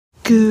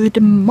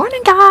Good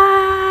morning,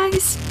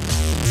 guys!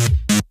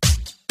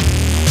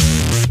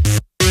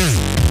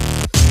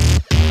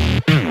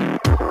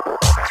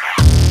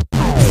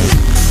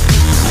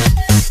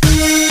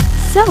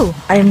 So,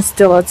 I am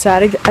still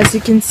outside. As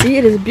you can see,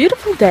 it is a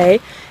beautiful day,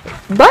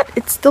 but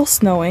it's still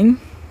snowing.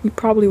 You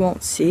probably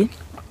won't see.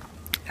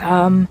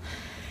 And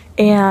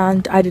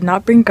I did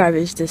not bring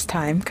garbage this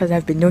time because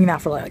I've been doing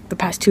that for like the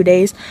past 2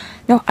 days.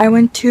 No, I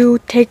went to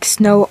take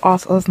snow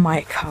off of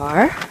my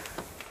car.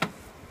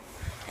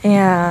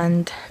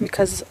 And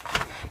because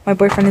my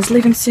boyfriend is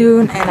leaving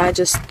soon, and I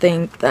just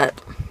think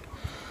that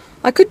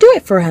I could do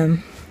it for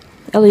him.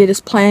 Elliot is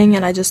playing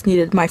and I just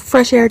needed my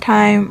fresh air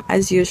time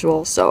as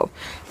usual, so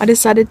I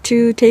decided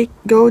to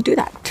go do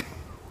that.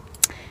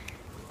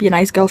 Be a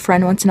nice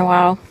girlfriend once in a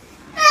while.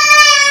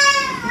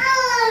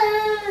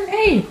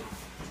 Hey!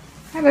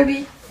 Hi,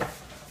 baby.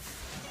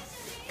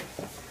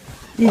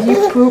 Did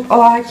you poop?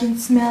 Oh, I can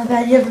smell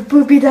that. You have a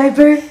poopy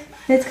diaper?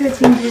 Let's go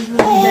change your poopy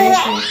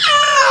diaper.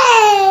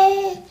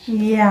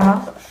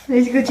 Yeah.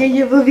 Let's go change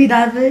your poopy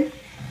diaper.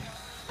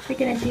 We're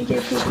gonna change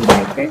your poopy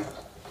diaper.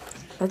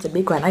 That's a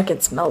big one. I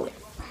can smell it.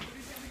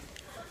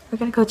 We're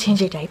gonna go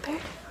change your diaper.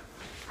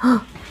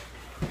 Oh.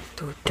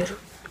 Do do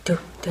do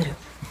do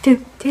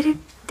do do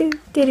do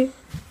do do.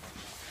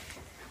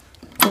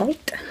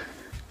 Right.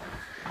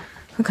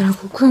 We're gonna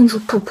go change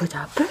your poopy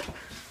diaper.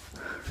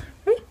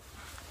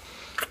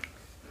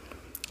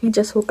 He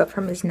just woke up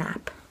from his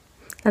nap.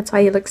 That's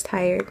why he looks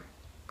tired.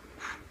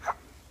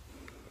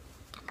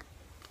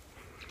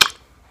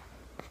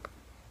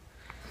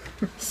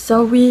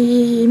 So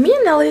me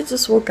and Elliot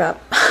just woke up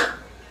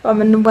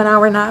from a 1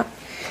 hour nap.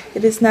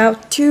 It is now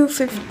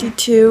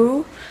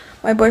 2:52.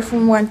 My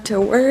boyfriend went to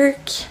work.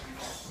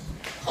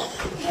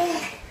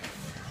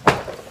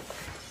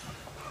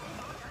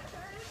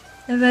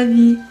 Hey,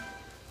 baby.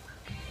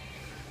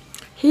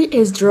 He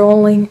is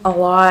drooling a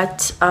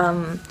lot.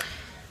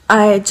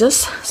 I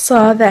just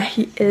saw that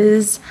he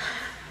is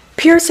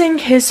piercing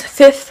his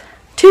 5th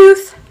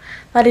tooth.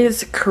 That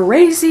is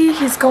crazy.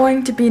 He's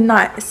going to be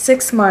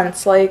 6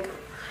 months. Like,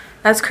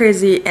 that's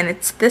crazy. And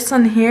it's this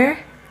one here.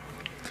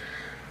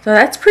 So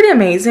that's pretty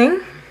amazing.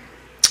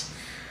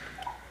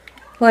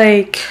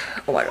 Like,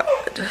 oh my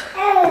god.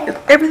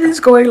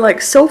 Everything's going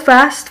like so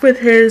fast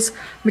with his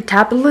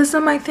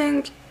metabolism, I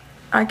think.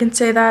 I can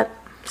say that.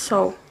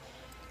 So.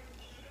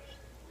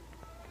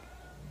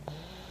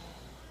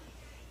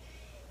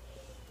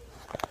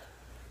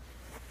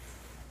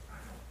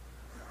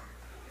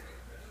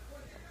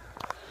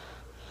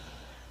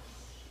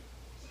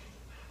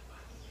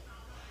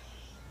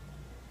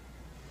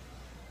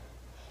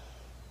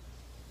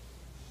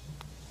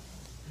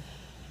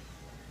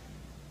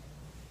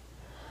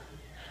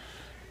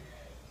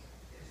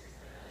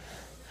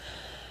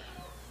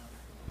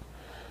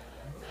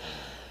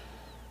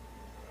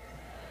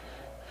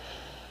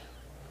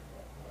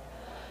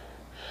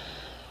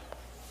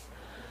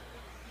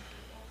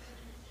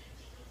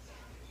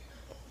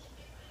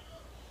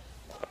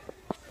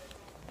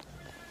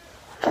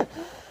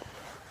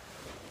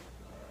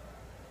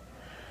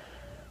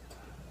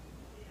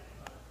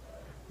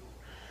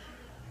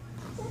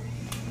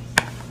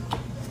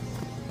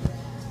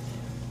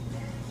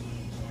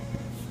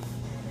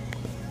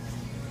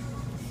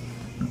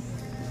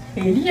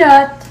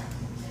 Elliot!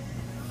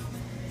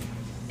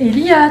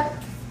 Elliot!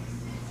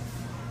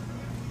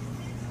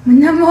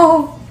 Mon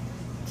amour!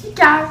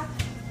 Chica!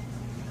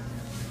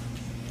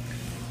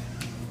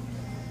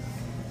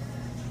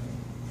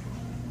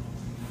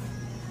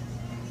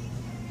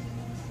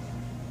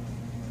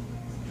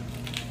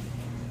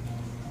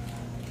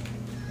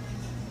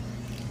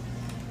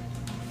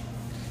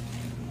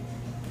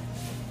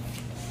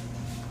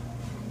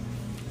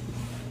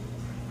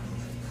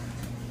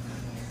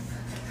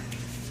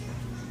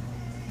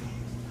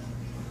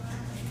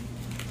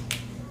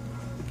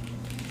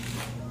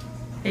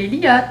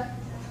 Elliot!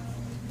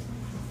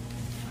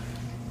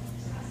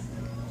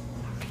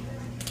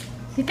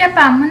 Sige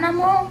pa, mon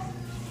amour!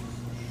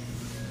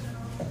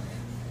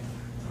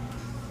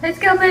 Let's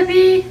go,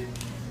 baby!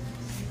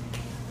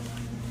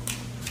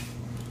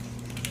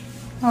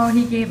 Oh,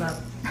 he gave up.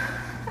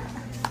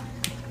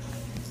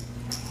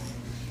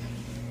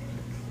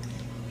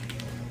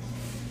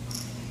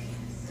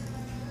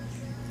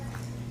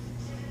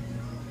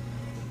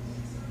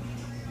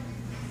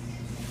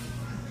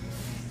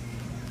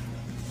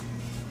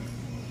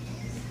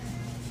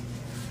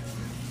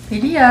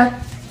 Elliot!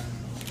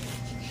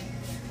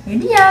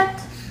 Elliot!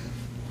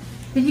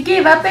 Did you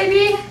give up,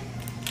 baby?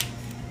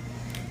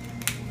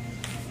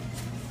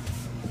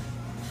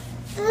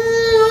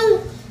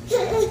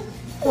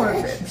 Poor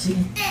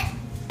baby.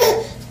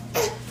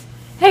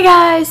 Hey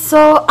guys,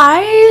 so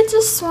I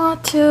just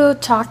want to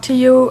talk to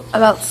you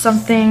about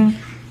something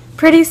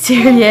pretty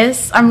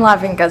serious. I'm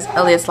laughing because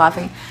Elliot's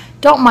laughing.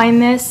 Don't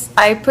mind this.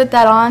 I put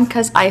that on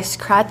because I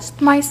scratched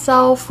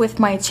myself with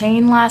my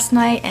chain last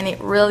night and it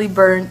really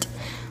burned,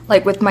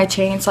 like with my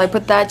chain, so I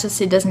put that just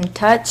so it doesn't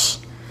touch.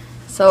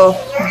 So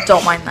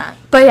don't mind that.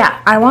 But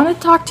yeah, I want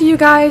to talk to you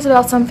guys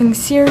about something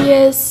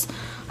serious.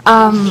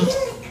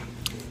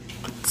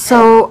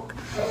 So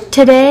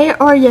today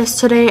or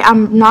yesterday,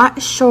 I'm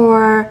not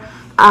sure.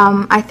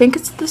 I think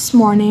it's this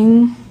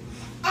morning.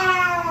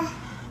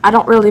 I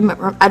don't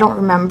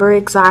remember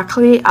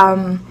exactly.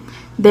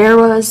 There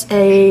was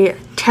a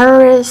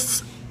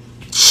terrorist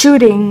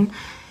shooting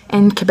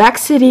in Quebec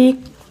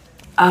City.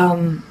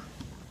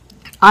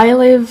 I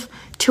live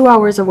 2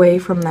 hours away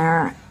from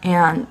there,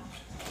 and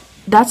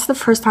that's the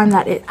first time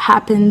that it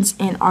happens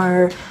in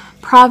our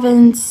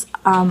province.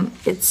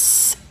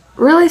 It's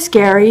really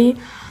scary.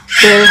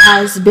 There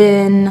has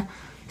been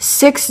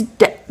 6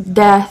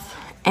 deaths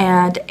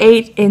and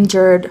 8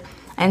 injured,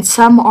 and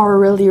some are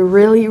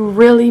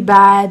really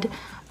bad.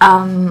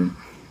 And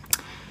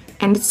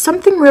it's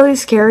something really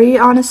scary,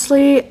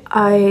 honestly.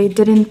 I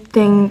didn't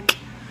think,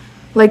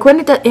 like, when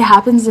it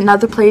happens in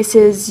other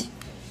places,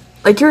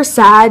 like, you're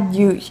sad,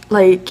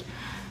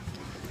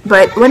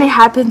 but when it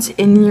happens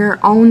in your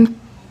own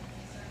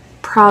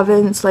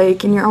province,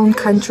 like in your own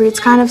country, it's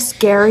kind of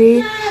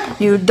scary.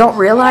 You don't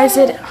realize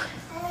it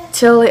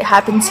till it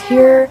happens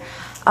here.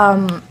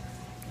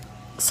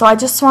 So I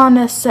just want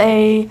to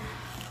say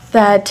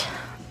that,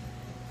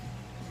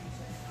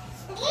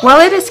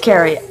 well, it is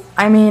scary.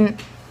 I mean,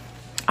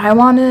 I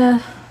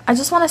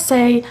just want to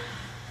say,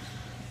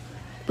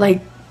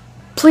 like,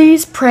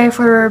 please pray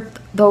for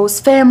those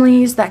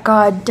families that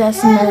God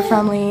destined their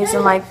families,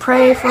 and like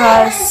pray for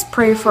us,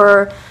 pray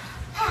for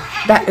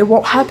that it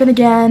won't happen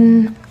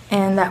again,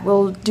 and that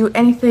we'll do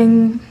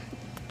anything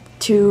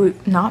to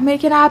not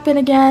make it happen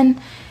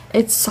again.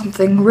 It's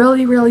something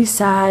really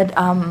sad,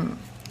 and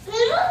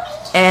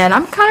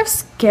I'm kind of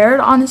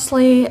scared,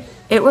 honestly.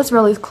 It was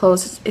really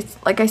close. It's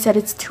like I said,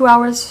 it's 2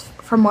 hours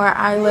from where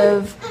I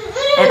live,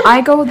 and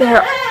I go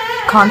there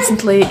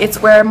constantly.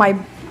 It's where my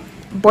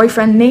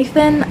boyfriend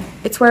Nathan,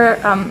 it's where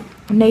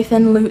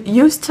Nathan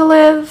used to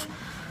live,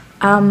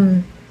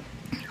 and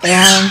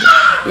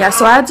yeah,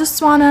 so I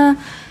just want to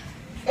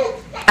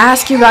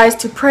ask you guys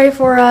to pray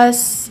for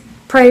us,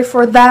 pray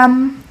for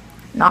them,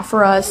 not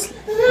for us,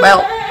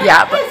 well,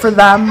 yeah, but for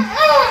them,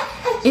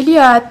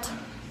 Elliot,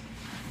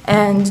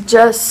 and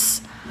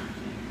just,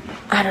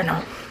 I don't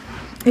know,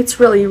 it's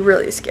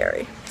really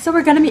scary. So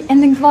we're gonna be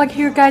ending the vlog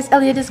here, guys.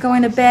 Elliot is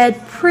going to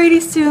bed pretty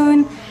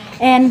soon,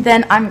 and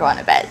then I'm going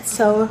to bed.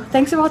 So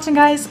thanks for watching,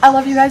 guys. I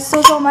love you guys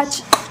so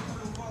much.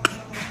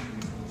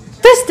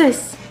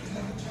 This,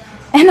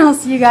 and I'll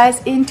see you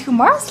guys in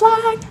tomorrow's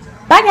vlog.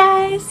 Bye,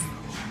 guys.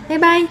 Say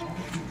bye.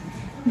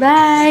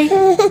 Bye.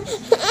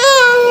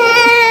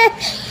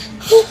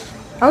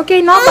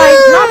 Okay, not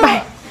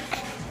bye.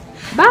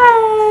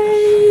 Bye.